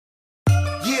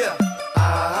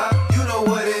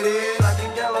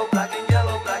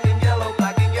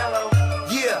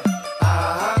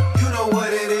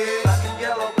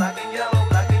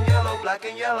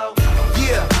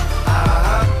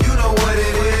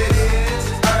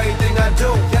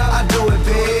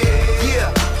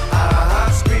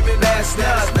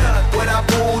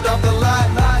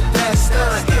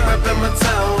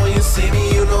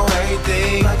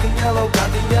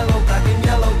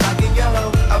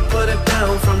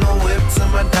down from the whip to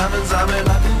my diamonds. I'm in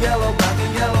black and yellow, black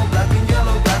and yellow, black and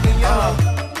yellow, black and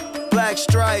yellow. Black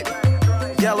stripe,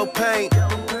 yellow paint.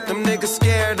 Them niggas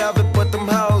scared of it, but them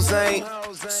hoes ain't.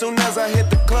 Soon as I hit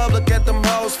the club, look at them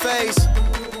hoes' face.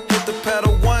 Hit the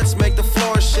pedal once, make the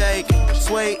floor shake.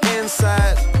 Sway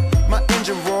inside, my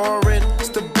engine roaring. It's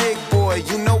the big boy,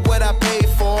 you know what I paid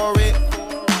for it.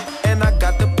 And I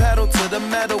got the pedal to the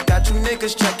metal. Got you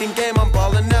niggas checking game, I'm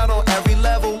ballin' out on every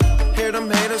level. Hear them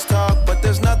haters talk, but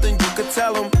there's nothing you could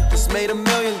tell them. Just made $1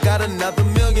 million, got another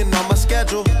 $1 million on my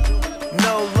schedule.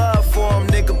 No love for them,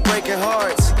 nigga breaking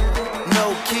hearts.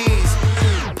 No keys,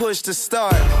 push to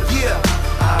start. Yeah,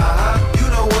 you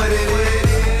know what it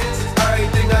is.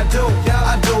 Everything I do,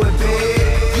 I do it big.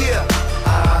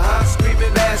 Yeah,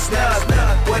 screaming that's not.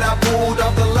 When I pulled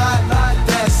off the lot,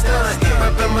 that's done.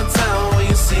 Reppin' my town, when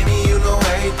you see me, you know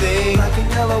everything. Black and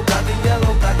yellow, black and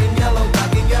yellow, black and yellow,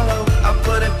 black and yellow. I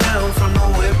put it down from the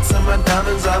whip to my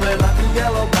diamonds. I'm in black and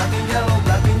yellow, black and yellow,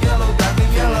 black and yellow, black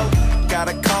and yellow. Got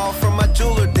a call from my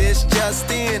jeweler, this just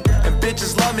in. And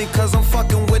bitches love me cause I'm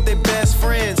fucking with their best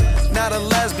friends. Not a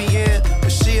lesbian,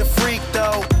 but she a freak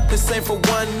though. This ain't for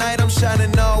one night, I'm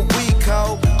shining all week,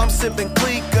 ho. I'm sipping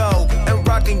Clico and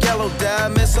rocking yellow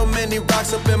diamonds. So many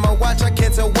rocks up in my watch, I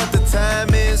can't tell what the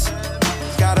time is.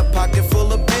 Got a pocket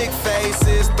full of big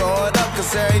faces. Throw it up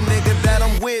cause every nigga that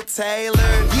I'm with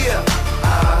tailored. Yeah,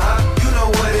 you know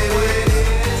what it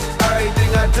is.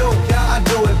 Everything I do, I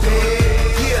do it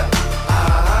big. Yeah,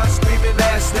 screaming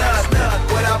that's not.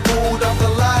 When I pulled off the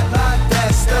lot,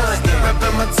 that's done.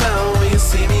 Reppin' my town, when you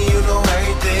see me, you know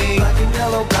everything. Black and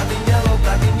yellow, black and yellow,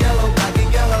 black and yellow, black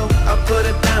and yellow. I put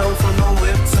it down from the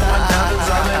whip to my diamonds.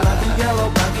 I'm in black and yellow,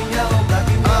 black and yellow, black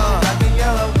and yellow, black and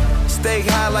yellow. Stay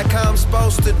high like I'm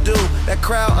supposed to do. That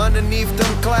crowd underneath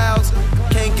them clouds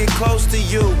can't get close to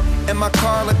you. And my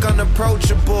car look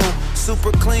unapproachable.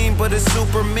 Super clean, but it's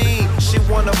super mean. She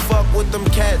wanna fuck with them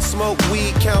cats, smoke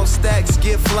weed, count stacks,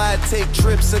 get fly, take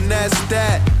trips, and that's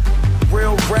that.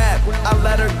 Real rap, I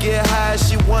let her get high as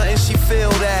she want and she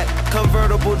feel that.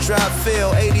 Convertible drop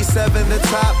feel, 87 the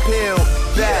top pill,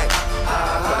 back.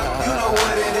 You know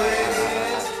what it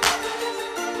is.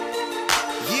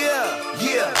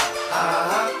 Yeah,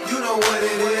 you know what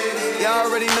it is. Y'all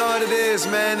already know what it is,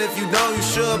 man. If you don't, you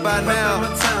should by now.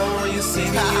 When you see me,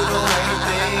 you know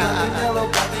everything. Yellow,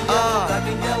 black and yellow, black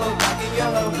and yellow, black and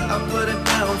yellow. I put it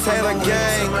down, Taylor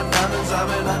gang. My diamonds, I'm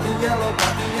in black and yellow,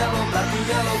 black and yellow, black and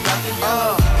yellow, black and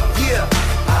yellow. Yeah,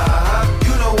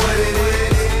 you know what it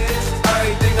is.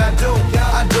 Everything I do,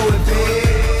 I do it big.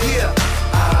 Yeah,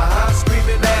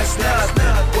 screaming that's not.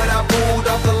 When I pulled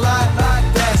off the lot,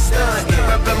 that's done.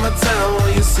 Reppin' my town,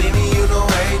 when you see me, you know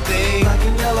everything. Black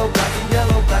and yellow, black and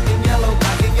yellow, black and yellow,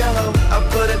 black and yellow. I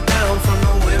put it down from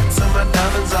the whip to my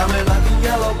diamonds. I'm in black and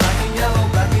yellow, black and yellow,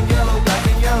 black and yellow, black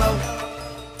and yellow.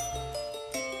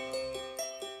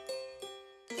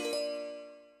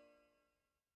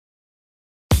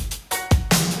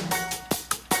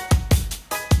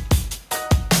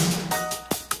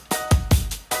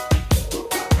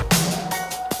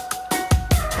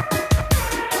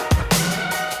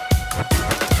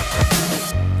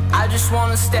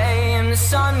 Wanna stay in the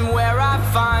sun where I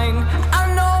find.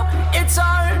 I know it's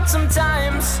hard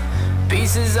sometimes.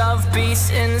 Pieces of peace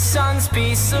in the sun's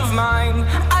peace of mind.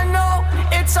 I know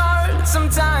it's hard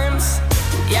sometimes.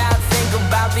 Yeah, I think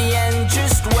about the end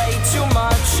just way too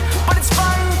much. But it's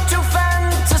fun to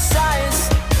fantasize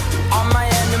on my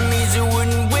enemies who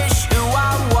wouldn't wish who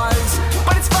I was.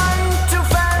 But it's fun to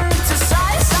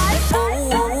fantasize.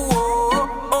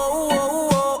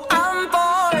 Oh, I'm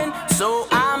falling, so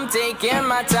I'm taking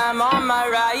my time on my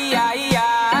ride.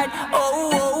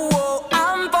 Oh,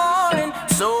 I'm falling,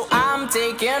 so I'm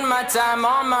taking my time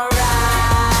on my ride.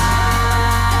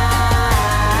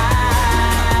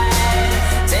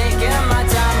 Taking my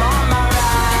time on my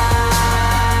ride.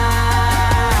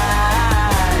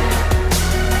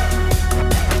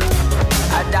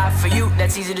 I die for you,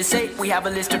 that's easy to say. We have a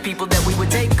list of people that we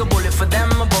would take. A bullet for them,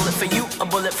 a bullet for you, a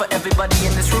bullet for everybody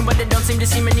in this room. But they don't seem to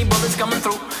see many bullets coming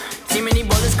through. See many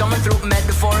bullets coming through.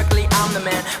 Metaphorically, I'm the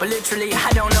man, but literally,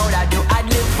 I don't know what I do. I'd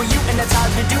live for you, and that's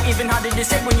hard to do. Even harder to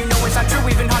say when you know it's not true.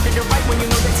 Even harder to write when you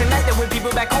know that tonight there were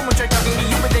people back home who tried talking to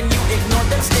you, but then you ignore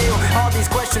them still. All these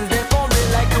questions, they're falling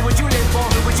like, who would you live for?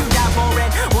 Who would you die for? And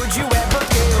would you ever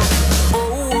kill?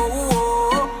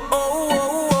 Oh,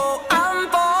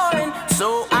 I'm falling,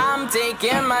 so I'm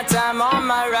taking my time on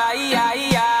my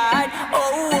ride.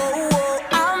 Oh,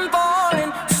 I'm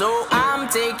falling, so I'm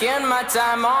taking my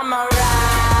time on my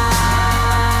ride.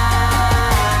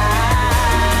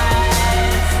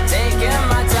 Taking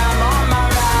my time on my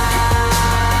ride.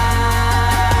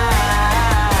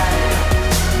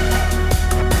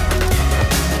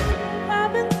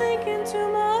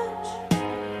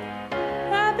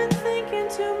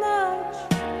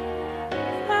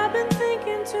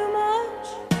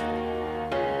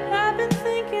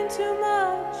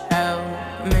 help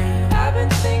me. I've been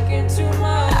thinking too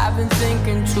much. I've been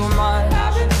thinking too much.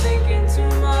 I've been thinking too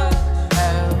much.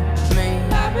 Help me.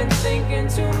 I've been thinking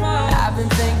too much. I've been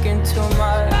thinking too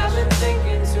much. I've been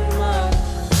thinking too much.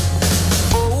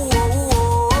 Oh, oh,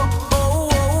 oh, oh,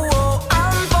 oh, oh.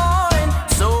 I'm falling,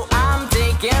 so I'm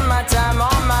taking my time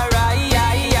on my ride.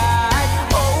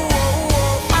 Oh, oh,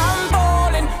 oh, I'm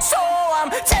falling, so I'm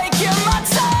taking my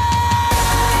time.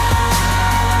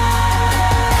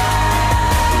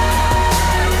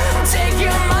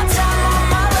 Taking my time on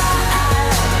my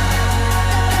ride.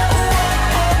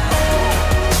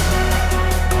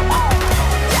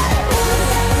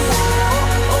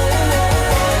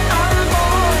 I'm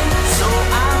falling, so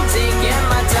I'm taking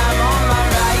my time on my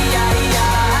ride.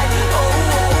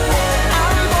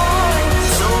 I'm falling,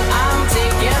 so I'm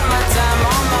taking my time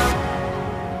on my.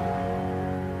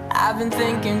 I've been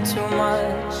thinking too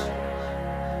much.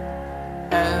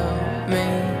 Help me.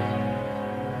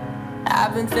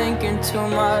 I've been thinking too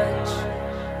much.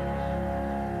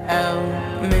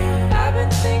 Help me. I've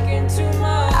been thinking too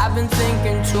much. I've been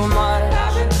thinking too much.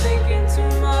 I've been thinking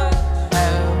too much.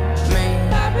 Help me.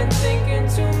 I've been thinking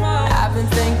too much. I've been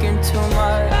thinking too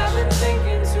much.